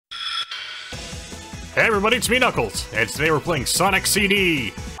Hey everybody, it's me, Knuckles, and today we're playing Sonic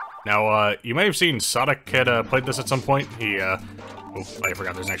CD! Now, you may have seen Sonic had, played this at some point. Oh, I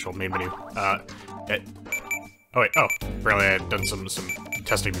forgot there's an actual main menu. Oh wait, apparently I had done some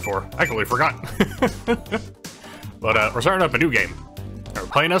testing before. I completely forgot. But, we're starting up a new game. We're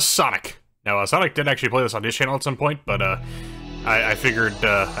playing as Sonic. Now, Sonic did actually play this on his channel at some point, but, I figured,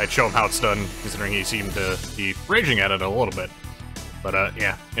 I'd show him how it's done, considering he seemed to be raging at it a little bit. But,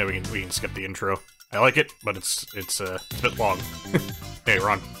 yeah, we can skip the intro. I like it, but it's a bit long. Okay, we're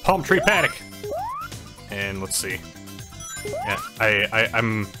on Palm Tree Panic! And let's see. Yeah,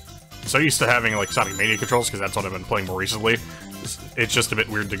 I'm so used to having, like, Sonic Mania controls, because that's what I've been playing more recently. It's just a bit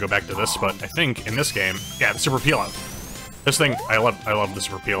weird to go back to this, but I think in this game, yeah, the Super Peel Out. This thing, I love the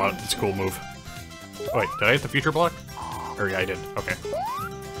Super Peel Out. It's a cool move. Oh, wait, did I hit the future block? Or yeah, I did. Okay.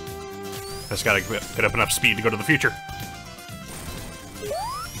 Just gotta get up enough speed to go to the future.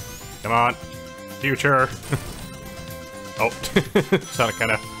 Come on. Future. Oh, Sonic kind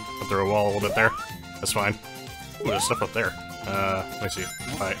of went through a wall a little bit there. That's fine. Ooh, there's stuff up there. Let me see.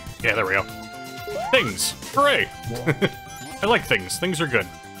 Alright, yeah, there we go. Things! Hooray! I like things. Things are good.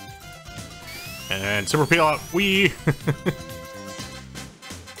 And Super Peel Out. Whee!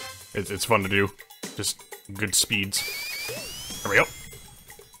 It's fun to do. Just good speeds. There we go.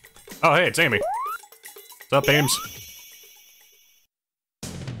 Oh, hey, it's Amy. What's up, Ames?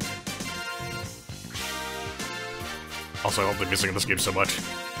 Also, I love the music in this game so much.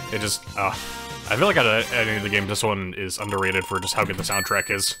 It just, I feel like out of any of the games, this one is underrated for just how good the soundtrack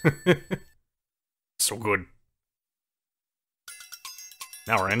is. So good.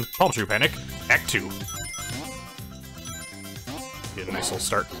 Now we're in Palm Tree Panic, Act 2. Get a nice little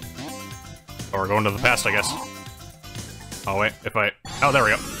start. Oh, we're going to the past, I guess. Oh, wait, oh, there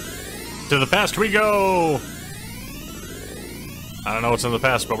we go. To the past we go! I don't know what's in the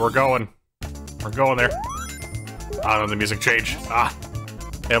past, but we're going. We're going there. I don't know, the music change.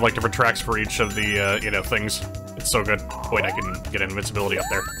 They have like different tracks for each of the, you know, things. It's so good. Wait, I can get invincibility up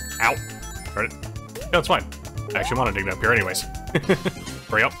there. Ow! Heard it? Yeah, that's fine. I actually want to dig it up here anyways.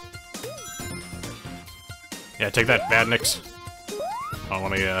 Hurry up. Yeah, take that, Badniks. Oh,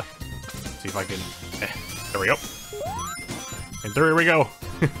 let me, see if I can... there we go. And there we go.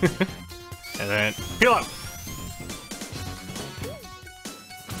 And then, peel up!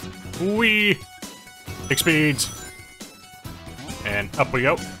 Whee! Big speeds. And up we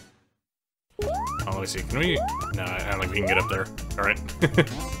go. Oh, let me see. Can we? No, I don't think we can get up there. Alright.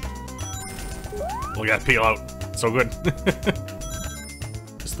 We got Peel Out. So good.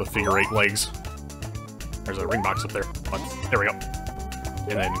 Just the figure 8 legs. There's a ring box up there. There we go.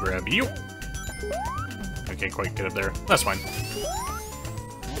 And then grab you. I can't quite get up there. That's fine.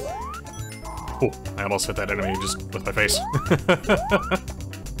 Oh, I almost hit that enemy just with my face.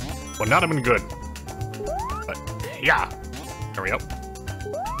 Well, not even good. But, yeah! There we go.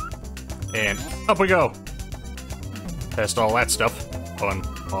 And up we go! Past all that stuff. Hold on.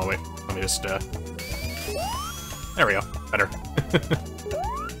 Oh, wait. Let me just, there we go. Better.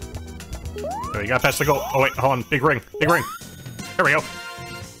 There we go. Past the goal. Oh, wait. Hold on. Big ring. Big ring. There we go.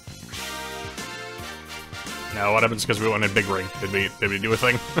 Now, what happens because we wanted big ring? Did we do a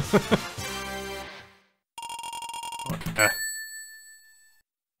thing?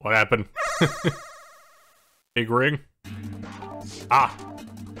 What happened? Big ring? Ah,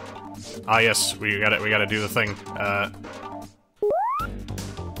 yes, we gotta do the thing.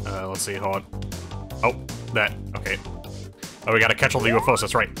 Let's see, hold on. Oh, that, okay. Oh, we gotta catch all the UFOs,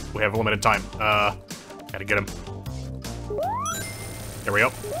 that's right. We have limited time. Gotta get him. There we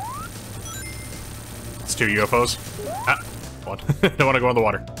go. It's 2 UFOs. Ah, hold on. Don't wanna go in the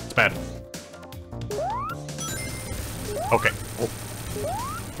water. It's bad. Okay. Oh.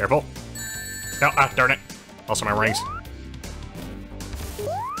 Careful. No, darn it. Also my rings.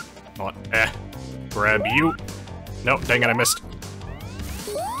 Hold on. Grab you. No, dang it, I missed.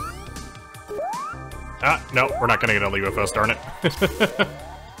 No, we're not gonna get all the UFOs, darn it.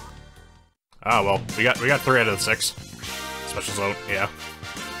 Well, we got 3 out of the 6. Special zone, yeah.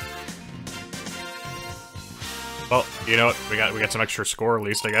 Well, you know what? We got some extra score at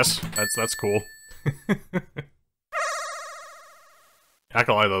least, I guess. That's cool. Not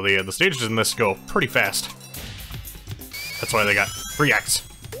gonna lie though, the stages in this go pretty fast. That's why they got 3 acts.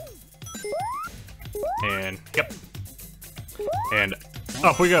 And, yep. And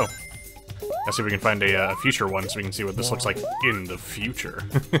up we go. Let's see if we can find a future one so we can see what this looks like in the future.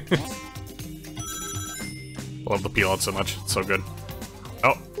 Love the Peel Out so much. It's so good.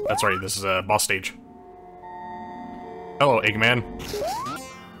 Oh, that's right. This is a boss stage. Hello, Eggman.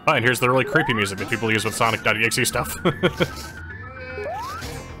 Oh, and here's the really creepy music that people use with Sonic.exe stuff.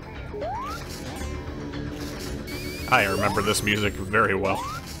 I remember this music very well.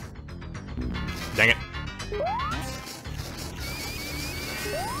 Dang it.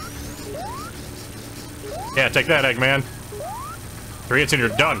 Yeah, take that, Eggman. 3 hits and you're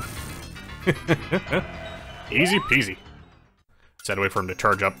done. Easy peasy. Just had to wait for him to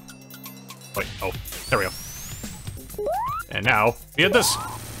charge up. Wait, oh, there we go. And now, we had this.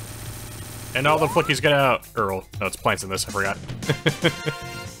 And all the flickies get out. No, it's plants in this, I forgot.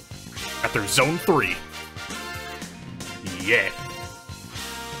 Got through Zone 3. Yeah.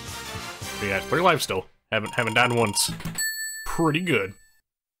 We got 3 lives still. Haven't died once. Pretty good.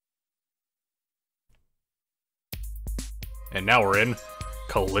 And now we're in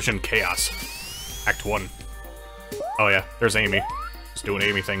Collision Chaos. Act 1. Oh yeah, there's Amy. Just doing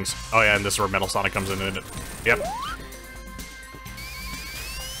Amy things. Oh yeah, and this is where Metal Sonic comes in, isn't it? Yep.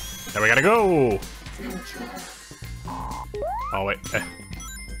 Now we gotta go! Oh wait.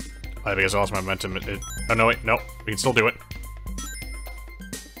 I think I lost my momentum. Oh no, wait, no. We can still do it.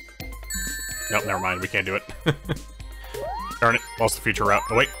 Nope, never mind. We can't do it. Darn it. Lost the future route.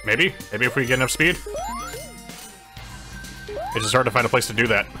 Oh wait, maybe? Maybe if we get enough speed? It's just hard to find a place to do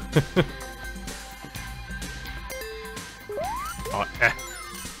that. Oh, eh.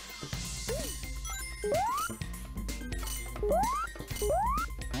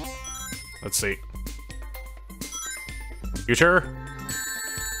 Let's see. Future?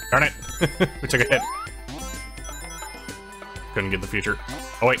 Darn it. We took a hit. Couldn't get the future.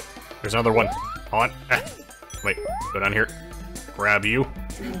 Oh wait, there's another one. Hold on. Eh. Wait, go down here. Grab you.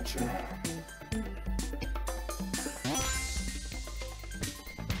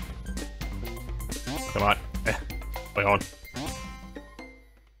 Come on. Eh. Wait, hold on.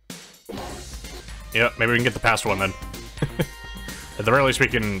 Yeah, maybe we can get the past one then. At the very least, we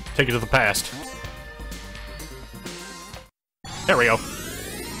can take it to the past. There we go.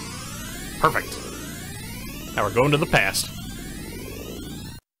 Perfect. Now we're going to the past.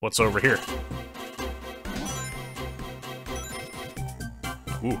 What's over here?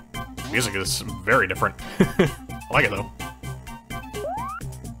 Ooh, music is very different. I like it though.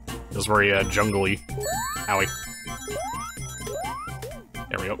 It's very jungly. Owie.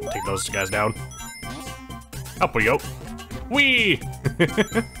 There we go. Take those guys down. Up we go. Whee!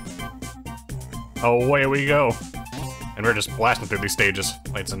 Away we go. And we're just blasting through these stages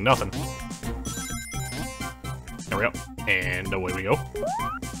like it's nothing. There we go. And away we go.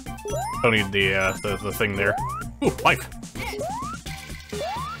 Don't need the thing there. Ooh, life.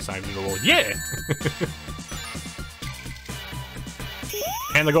 Sign to the wall. Yeah!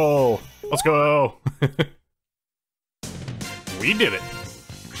 And the goal! Let's go! We did it!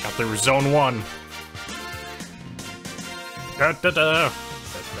 Got through Zone 1. Da da da!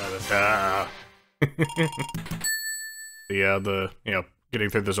 Da da da! The you know, getting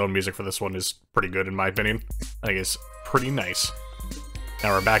through the zone music for this one is pretty good in my opinion. I think it's pretty nice.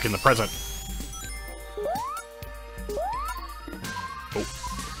 Now we're back in the present. Oh.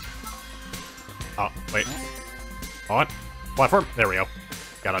 Oh, wait. On. Platform. There we go.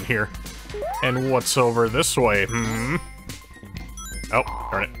 Got on here. And what's over this way? Hmm. Oh,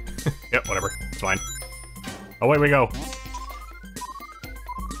 darn it. Yep, whatever. It's fine. Away we go.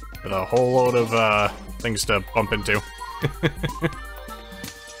 With a whole load of, things to bump into.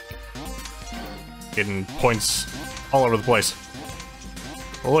 Getting points all over the place.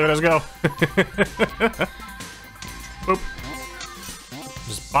 Well, look at us go. Boop.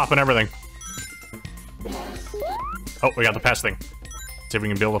 Just bopping everything. Oh, we got the pass thing. See if we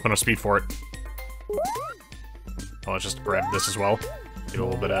can build up enough speed for it. Oh, let's just grab this as well. Get a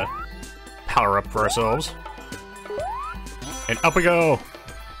little bit of power up for ourselves. And up we go!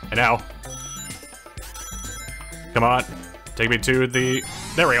 And now. Come on. Take me to the...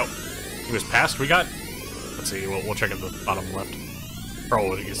 There we go. He was past we got? Let's see, we'll check at the bottom left. Or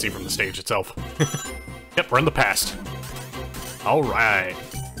what you can see from the stage itself. Yep, we're in the past. Alright.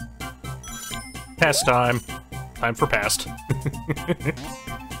 Past time. Time for past.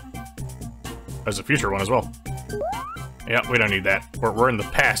 There's a future one as well. Yeah, we don't need that. We're in the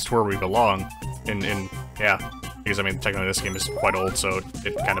past where we belong. Yeah. Because, I mean, technically this game is quite old, so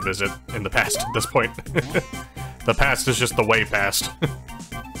it kind of is in the past at this point. The past is just the way past.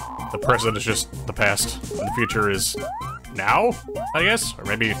 The present is just the past. And the future is now, I guess? Or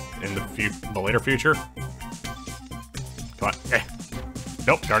maybe in the later future? Come on. Eh.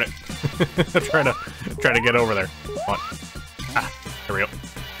 Nope, darn it. I'm trying to get over there. Come on. Ah, there we go.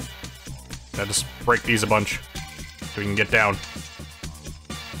 Now just break these a bunch so we can get down.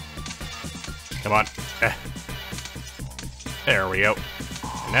 Come on. Eh. There we go.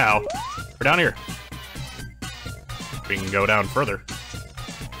 And now, we're down here. We can go down further.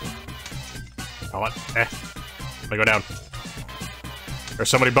 Come on. Eh. Let me go down. There's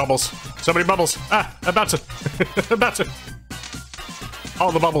so many bubbles. So many bubbles. Ah, about to. About to.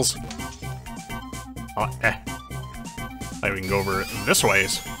 All the bubbles. Oh, eh. Maybe we can go over this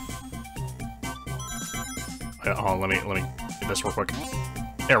ways. Oh, let me get this real quick.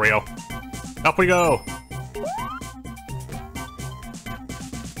 There we go. Up we go.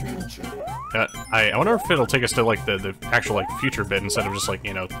 I wonder if it'll take us to like the actual like future bit instead of just like,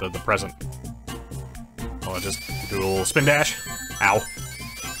 you know, the present. I'll just do a little spin dash. Ow.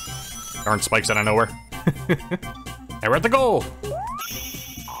 Darn spikes out of nowhere. And we're at the goal.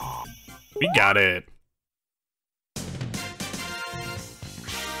 We got it.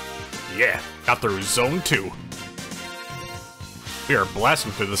 Yeah, got through Zone 2. We are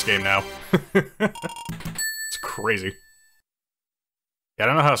blasting through this game now. It's crazy. Yeah, I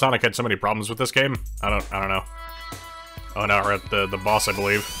don't know how Sonic had so many problems with this game. I don't know. Oh no, we're at the boss, I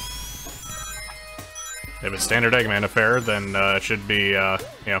believe. If it's standard Eggman affair, then it should be, you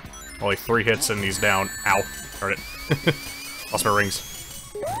know, only 3 hits and he's down. Ow. Darn it. Lost my rings.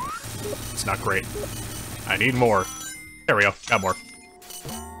 It's not great. I need more. There we go. Got more.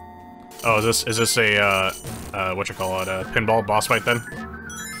 Oh, is this a, whatchamacallit, a pinball boss fight then?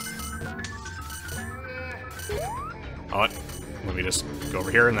 Oh, let me just go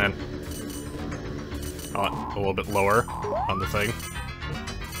over here and then... Oh, a little bit lower on the thing.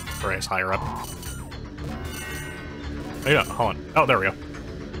 Or it's higher up. Oh, yeah, hold on. Oh, there we go.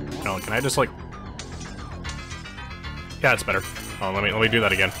 No, can I just, like... Yeah, it's better. Oh, let me do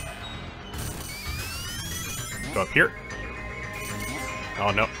that again. Go up here.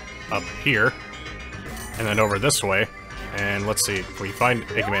 Oh, no. Up here. And then over this way. And let's see if we find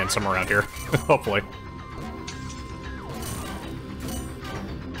Eggman somewhere around here. Hopefully.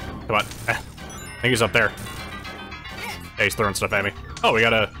 Come on. I think he's up there. Hey, he's throwing stuff at me. Oh, we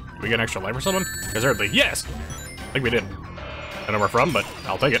got an extra life or something? Is there a big... Yes! I think we did. I don't know where from, but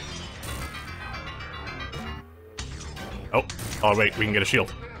I'll take it. Oh. Oh, wait, we can get a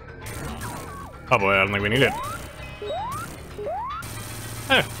shield. Oh boy, I don't think we need it.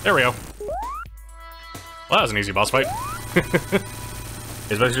 Eh, there we go. Well, that was an easy boss fight. It's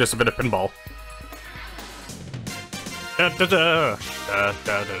basically just a bit of pinball. Da da da da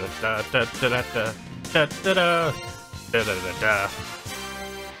da da da da da da da da da da.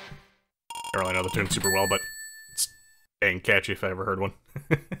 I don't really know the tune super well, but it's dang catchy if I ever heard one.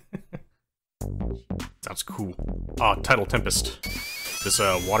 Sounds cool. Oh, Tidal Tempest. This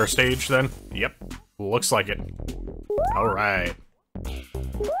water stage then? Yep. Looks like it. Alright.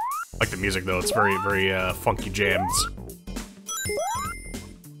 Like the music though, it's very, very funky jams.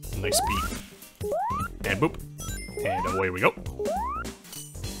 Nice beat. And boop. And away we go.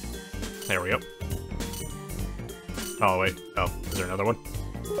 There we go. Oh wait, oh, is there another one?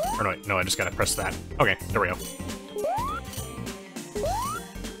 Or no, no, I just gotta press that. Okay, there we go.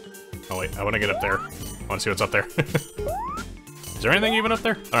 Oh wait, I wanna get up there. I wanna see what's up there. Is there anything even up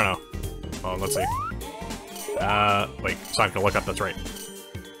there? I don't know. Oh, let's see. Wait, Sonic can look up, that's right.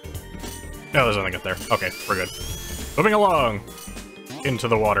 No, there's nothing up there. Okay, we're good. Moving along! Into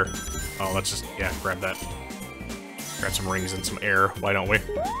the water. Oh, let's just, yeah, grab that. Grab some rings and some air, why don't we?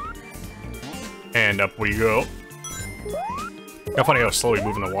 And up we go. How funny how slow we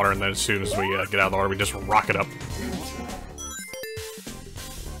move in the water, and then as soon as we get out of the water, we just rocket up.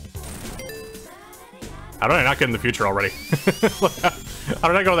 How did I not get in the future already? How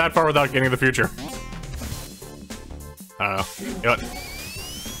did I go that far without getting in the future? I don't know. You know what?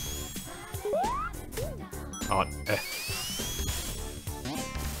 Oh, eh.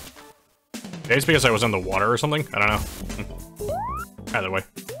 Maybe it's because I was in the water or something? I don't know. Either way,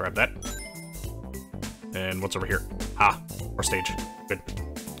 grab that. And what's over here? Ah, more stage. Good.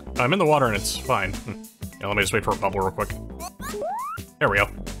 I'm in the water and it's fine. Yeah, let me just wait for a bubble real quick. There we go.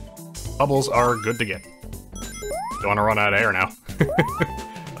 Bubbles are good to get. Don't want to run out of air now.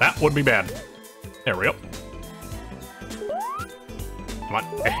 That would be bad. There we go. Come on.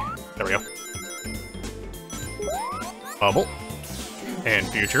 Eh, there we go. Bubble. And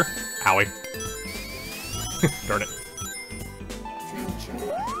future. Howie. Darn it.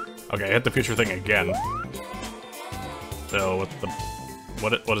 Okay, I hit the future thing again. So,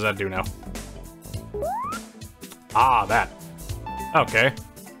 what does that do now? Ah, that. Okay.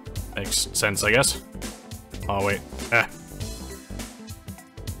 Makes sense, I guess. Oh, wait. Eh.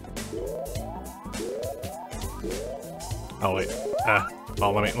 Oh, wait.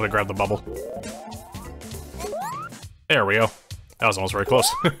 Oh, let me grab the bubble. There we go. That was almost very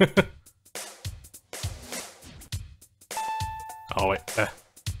close. Oh, wait.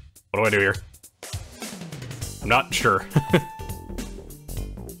 What do I do here? I'm not sure.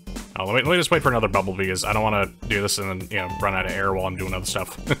 Oh, let me just wait for another bubble because I don't want to do this and then, you know, run out of air while I'm doing other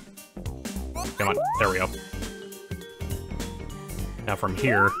stuff. Come on, there we go. Now from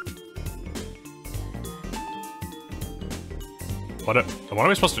here... What am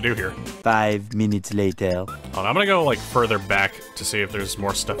I supposed to do here? 5 minutes later. Oh, I'm gonna go, like, further back to see if there's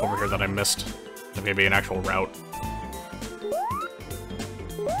more stuff over here that I missed. Maybe an actual route.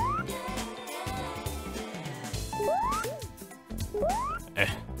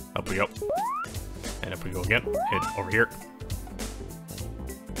 Up we go. And if we go again, hit over here.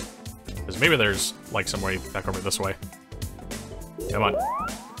 Because maybe there's, like, some way back over this way. Come on.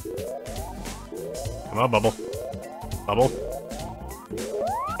 Come on, Bubble. Bubble.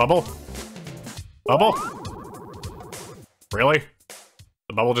 Bubble? Bubble? Really?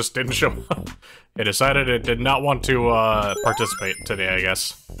 The bubble just didn't show up. It decided it did not want to participate today, I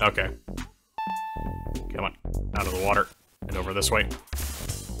guess. Okay. Come on. Out of the water. And over this way.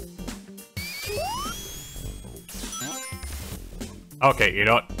 Okay, you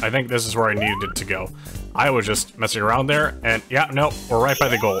know what? I think this is where I needed to go. I was just messing around there, and yeah, no, we're right by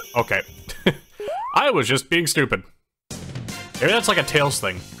the goal. Okay. I was just being stupid. Maybe that's like a Tails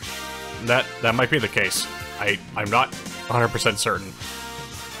thing. That might be the case. I'm not 100% certain.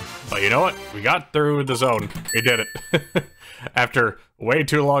 But you know what? We got through the zone. We did it. After way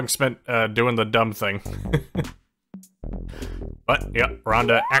too long spent doing the dumb thing. But, yeah, we're on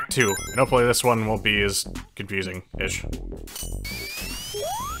to Act 2. And hopefully this one won't be as confusing-ish.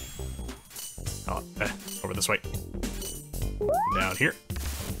 Oh, over this way. Down here.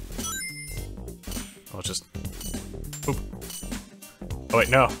 Let's just... Oop. Oh, wait,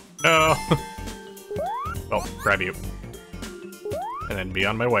 no. No! Oh, grab you. And then be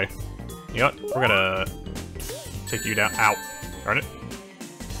on my way. You know what? We're gonna take you down. Ow. Darn it.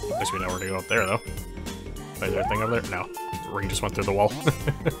 At least we know where to go up there, though. Is there a thing over there? No. Ring just went through the wall.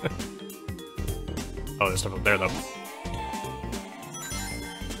 Oh, there's stuff up there, though.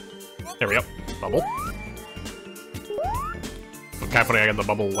 There we go. Bubble. I'm kind of funny I got the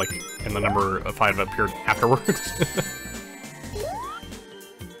bubble, like, and the number 5 appeared afterwards.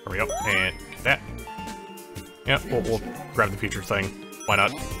 There we go. And get that. Yeah, we'll grab the future thing. Why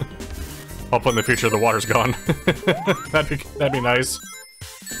not? Hopefully in the future the water's gone. that'd be nice.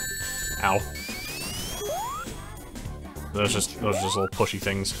 Ow. Those just little pushy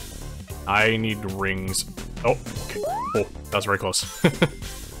things. I need rings. Oh, okay. Oh, that was very close.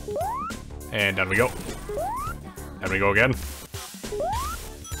 And down we go. Down we go again.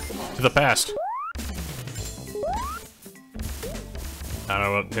 To the past. I don't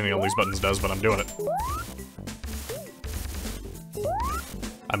know what any of these buttons does, but I'm doing it.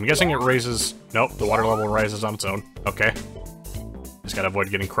 I'm guessing it raises... Nope, the water level rises on its own. Okay. Just gotta avoid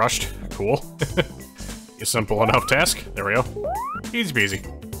getting crushed. Cool. A simple enough task. There we go. Easy peasy.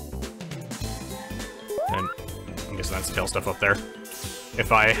 And I'm guessing that's tail stuff up there.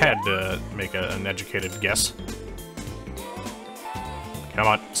 If I had to make an educated guess. Come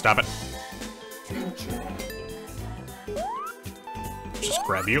on, stop it. Just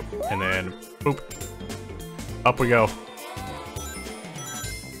grab you, and then boop. Up we go.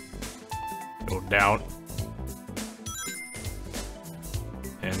 Go down.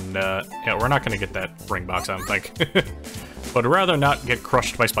 And, yeah, we're not gonna get that ring box, I don't think. But rather not get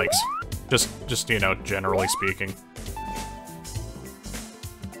crushed by spikes. Just, you know, generally speaking.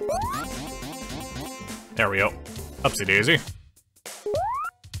 There we go. Upsie daisy.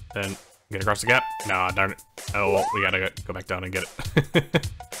 Then, get across the gap. Nah, darn it. Oh, well, we gotta go back down and get it.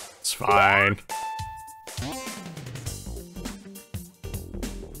 It's fine.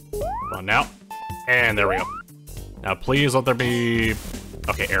 Come on now. And there we go. Now, please let there be...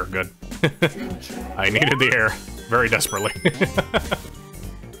 Okay, air, good. I needed the air very desperately.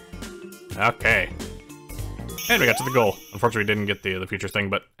 Okay. And we got to the goal. Unfortunately, we didn't get the future thing,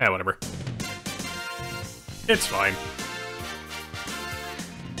 but whatever. It's fine.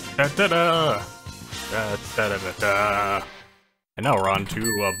 Da-da-da! Da-da-da-da-da! And now we're on to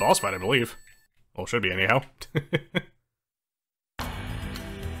a boss fight, I believe. Well, should be anyhow.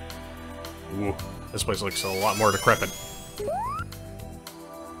 Ooh, this place looks a lot more decrepit.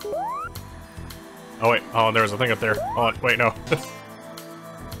 Oh wait, oh, there's a thing up there. Oh, wait, no.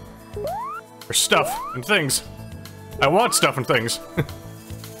 There's stuff and things. I want stuff and things.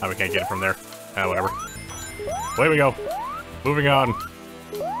 Oh, we can't get it from there. Whatever. Away we go. Moving on.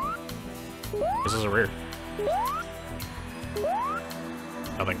 This is a rear.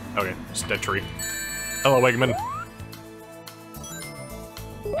 Nothing. Okay, just dead tree. Hello, Eggman.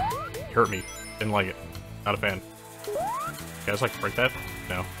 Hurt me. Didn't like it. Not a fan. You guys like to break that?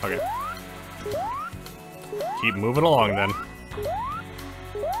 No? Okay. Keep moving along then.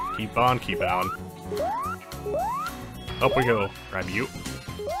 Keep on keeping on. Up we go. Grab you.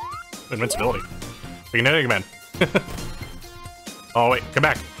 Invincibility. We can hit Eggman. Oh, wait. Come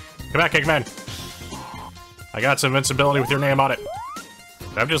back. Come back, Eggman. I got some invincibility with your name on it.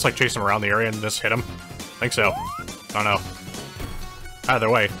 Did I just, like, chase him around the area and just hit him? I think so. I don't know. Either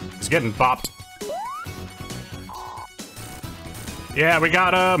way, he's getting bopped. Yeah, we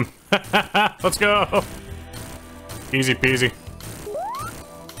got him! Let's go! Easy peasy.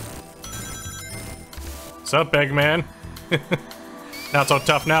 What's up, Eggman? Not so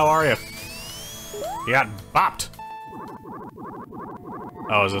tough now, are you? You got bopped.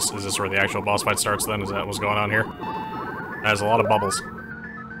 Oh, is this where the actual boss fight starts then? Is that what's going on here? There's a lot of bubbles.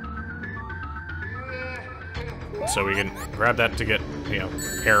 So we can grab that to get, you know,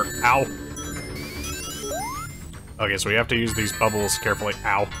 air. Ow! Okay, so we have to use these bubbles carefully.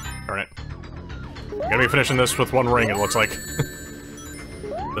 Ow. Darn it. Gotta be finishing this with one ring, it looks like.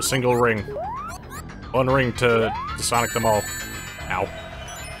 The single ring. One ring to Sonic them all. Ow.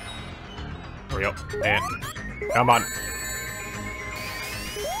 There we go. And come on.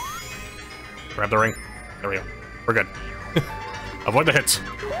 Grab the ring. There we go. We're good. Avoid the hits.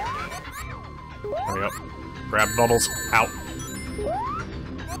 There we go. Grab bubbles. Ow.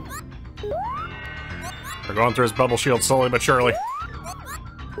 We're going through his bubble shield slowly but surely.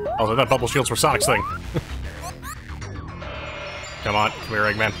 Also, that bubble shield's for Sonic's thing. Come on. Come here,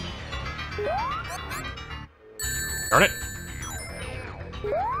 Eggman. Darn it.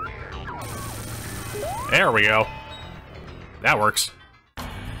 There we go. That works.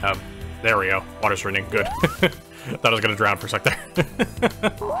 There we go. Water's running. Good. Thought I was gonna drown for a sec there.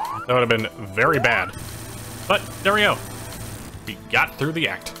 That would have been very bad. But, there we go. We got through the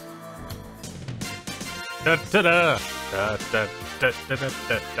act. Da-da-da.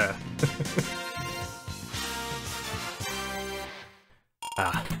 Da-da-da-da-da-da.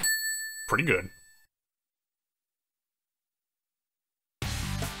 Ah. Pretty good.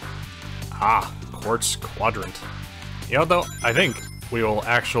 Ah, Quartz Quadrant. You know, though, I think we will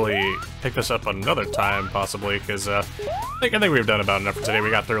actually pick this up another time, possibly, because I think we've done about enough for today.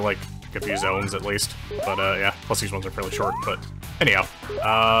 We got through, like, a few zones, at least. But, yeah, plus these ones are fairly short, but anyhow.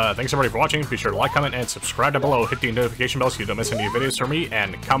 Thanks, everybody, for watching. Be sure to like, comment, and subscribe down below. Hit the notification bell so you don't miss any videos from me,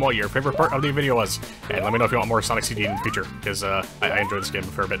 and comment what your favorite part of the video was. And let me know if you want more Sonic CD in the future, because I enjoyed this game a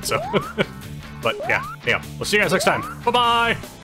fair bit, so... But, yeah, we'll see you guys next time. Bye-bye!